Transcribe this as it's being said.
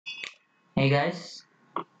Hey guys,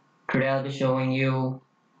 today I'll be showing you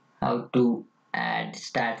how to add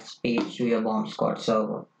stats page to your BombSquad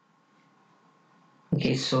server.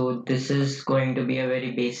 Okay, so this is going to be a very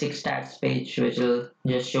basic stats page which will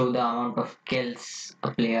just show the amount of kills a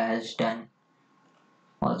player has done,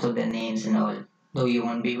 also their names and all. Though you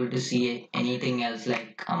won't be able to see anything else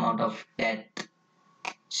like amount of death,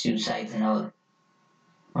 suicides and all.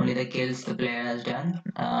 Only the kills the player has done.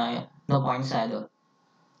 No points either,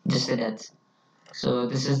 just the deaths. So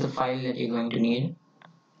this is the file that you're going to need.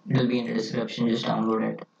 It will be in the description, just download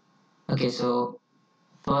it. Okay, so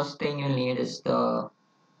first thing you'll need is a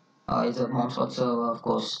BombSquad server, of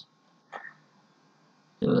course.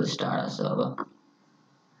 So we'll start a server.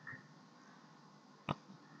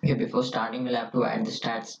 Okay, before starting, we'll have to add the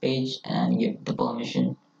stats page and give the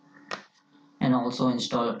permission, and also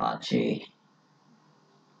install Apache.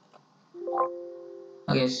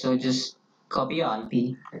 Okay, so just copy your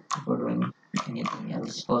IP before doing anything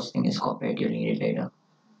else. First thing is copy it, you'll need it later.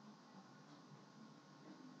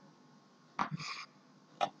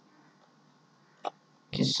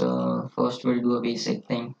 Okay, so first we'll do a basic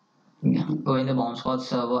thing. Go in the BombSquad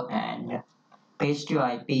server and paste your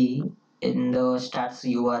IP in the stats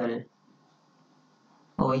URL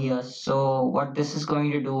over here. So what this is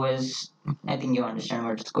going to do is, I think you understand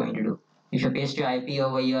what it's going to do. If you paste your IP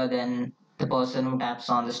over here, then the person who taps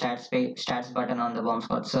on the stats button on the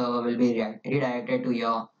BombSquad server will be redirected to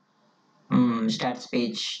your stats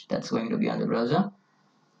page that's going to be on the browser.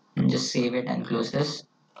 And just save it and close this.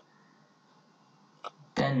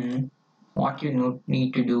 Then what you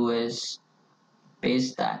need to do is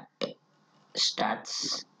paste that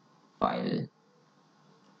stats file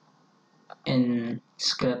in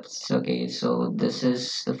scripts. Okay, so this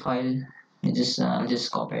is the file. You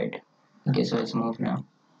just copy it. Okay, so it's moved now.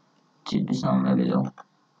 It should be somewhere below.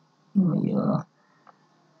 Oh, yeah.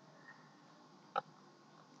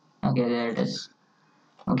 Okay, there it is.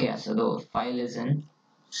 Okay, so the file is in.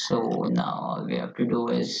 So now all we have to do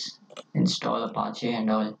is install Apache and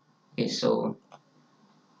all. Okay, so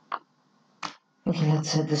let's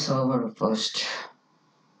set the server up first.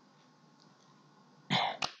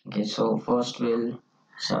 Okay, so first we'll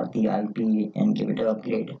start the IP and give it an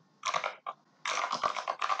upgrade.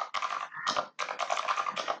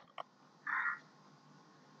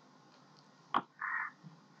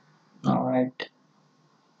 Alright.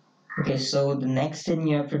 Okay, so the next thing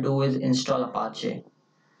you have to do is install Apache.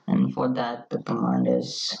 And for that the command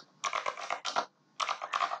is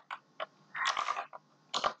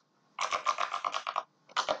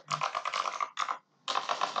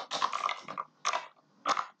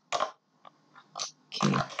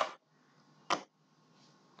okay,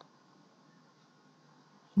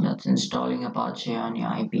 that's installing Apache on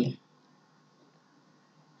your IP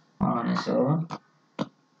or on a server.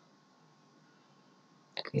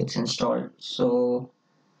 Okay, it's installed. So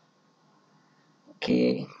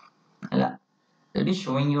okay, it'll be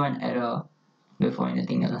showing you an error before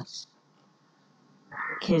anything else.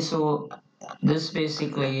 Okay, so this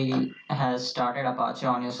basically has started Apache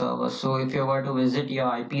on your server. So if you were to visit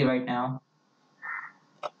your IP right now,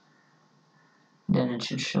 then it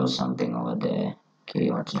should show something over there. Okay,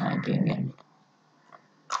 what's my IP again?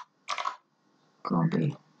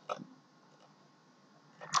 Copy.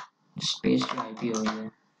 Just paste your IP over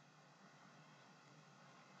here.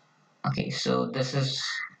 Okay, so this is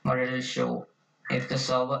what it will show if the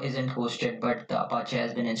server isn't hosted but the Apache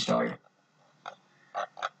has been installed.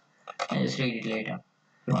 I'll just read it later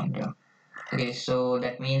if you want to. Okay, so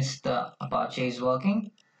that means the Apache is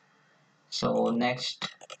working. So next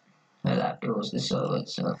we'll have to host the server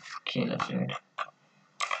itself. Okay, let's do it.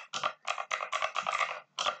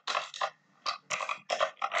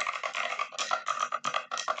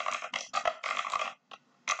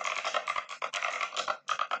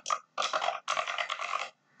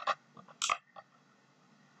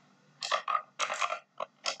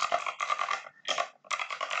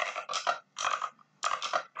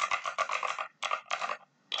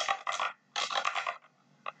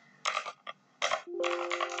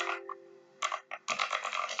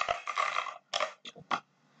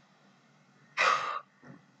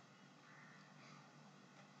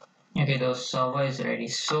 Okay, the server is ready.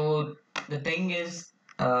 So the thing is,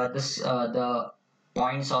 the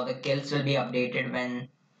points or the kills will be updated when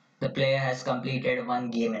the player has completed one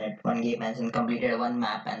game in it. One game has completed one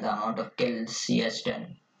map and the amount of kills he has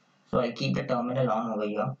done. So I'll keep the terminal on over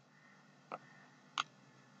here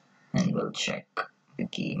and we'll check the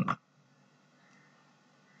game.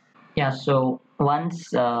 Yeah, so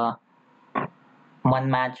once one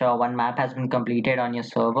match or one map has been completed on your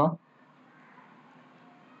server,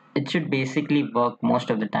 it should basically work most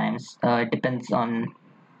of the times. It depends on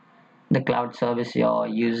the cloud service you're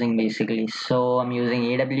using basically. So I'm using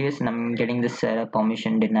AWS and I'm getting this error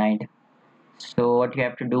permission denied. So what you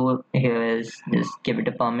have to do here is just give it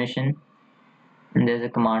a permission, and there's a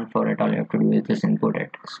command for it. All you have to do is just input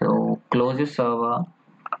it. So close your server,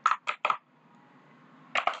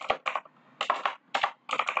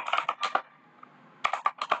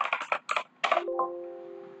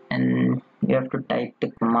 and you have to type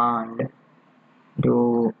the command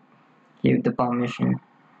to give the permission.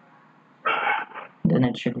 Then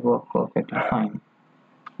it should work perfectly fine.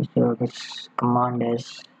 So this command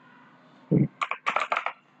is,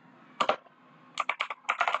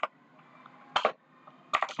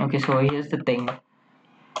 okay, so here's the thing.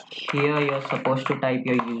 Here you're supposed to type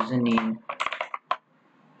your username,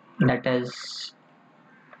 that is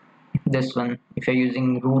this one. If you're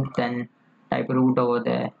using root, then type root over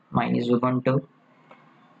there. Mine is Ubuntu,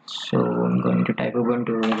 so I'm going to type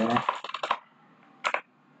Ubuntu over there.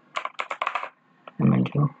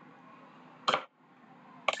 Ubuntu.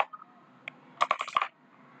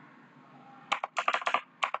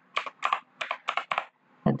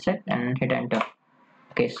 That's it, and hit enter.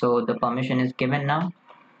 Okay, so the permission is given now.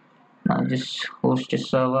 Now just host a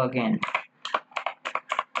server again.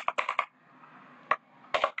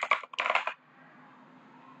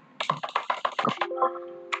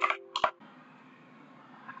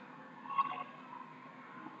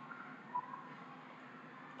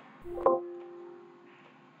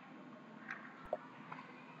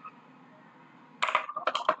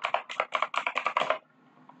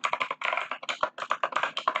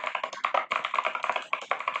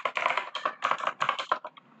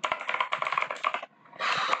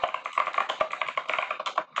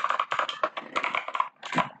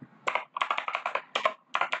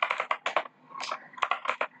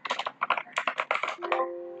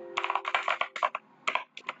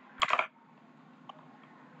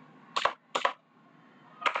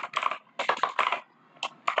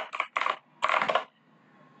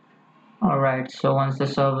 Alright, so once the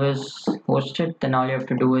server is hosted, then all you have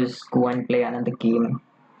to do is go and play another game,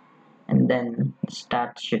 and then the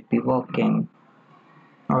stats should be working.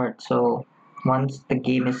 Alright, so once the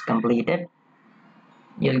game is completed,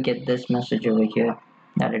 you'll get this message over here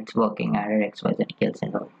that it's working, added XYZ kills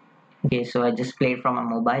and all. Okay, so I just played from a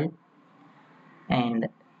mobile and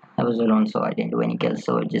I was alone, so I didn't do any kills,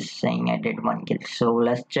 so it's just saying I did one kill. So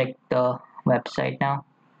let's check the website now.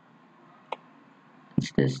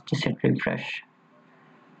 It's this, just hit refresh.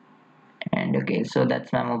 And okay, so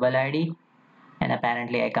that's my mobile ID, and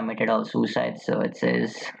apparently I committed all suicides, so it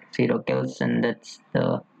says 0 kills, and that's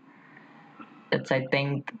I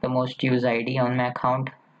think the most used ID on my account.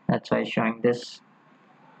 That's why it's showing this.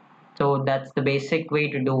 So that's the basic way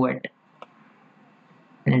to do it,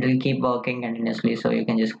 and it will keep working continuously. So you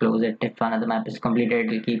can just close it. If another map is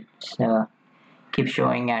completed, it will keep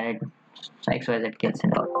showing added XYZ kills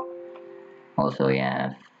and all. Also,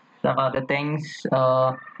 yeah, some other things.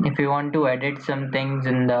 If you want to edit some things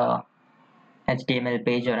in the HTML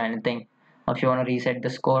page or anything, or if you want to reset the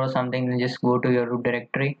score or something, then just go to your root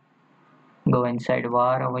directory, go inside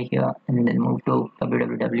var over here, and then move to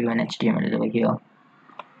www and HTML over here.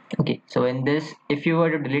 Okay, so in this, if you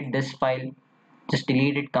were to delete this file, just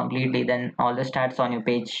delete it completely, then all the stats on your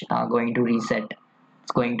page are going to reset.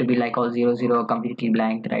 It's going to be like all 00 completely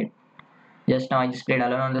blank, right? Just now I just played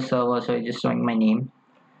alone on the server, so it's just showing my name.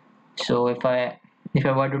 So if I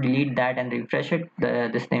were to delete that and refresh it,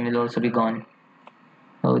 this name will also be gone.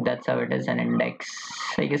 So that's how it is. An index,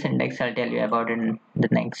 I guess index I'll tell you about in the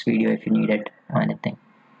next video if you need it or anything.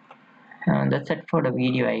 That's it for the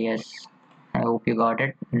video, I guess. I hope you got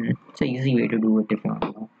it. It's an easy way to do it if you want to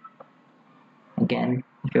know. Again,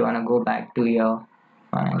 if you want to go back to your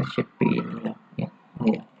it should be in yeah.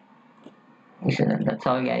 So that's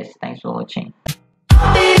all guys, thanks for watching.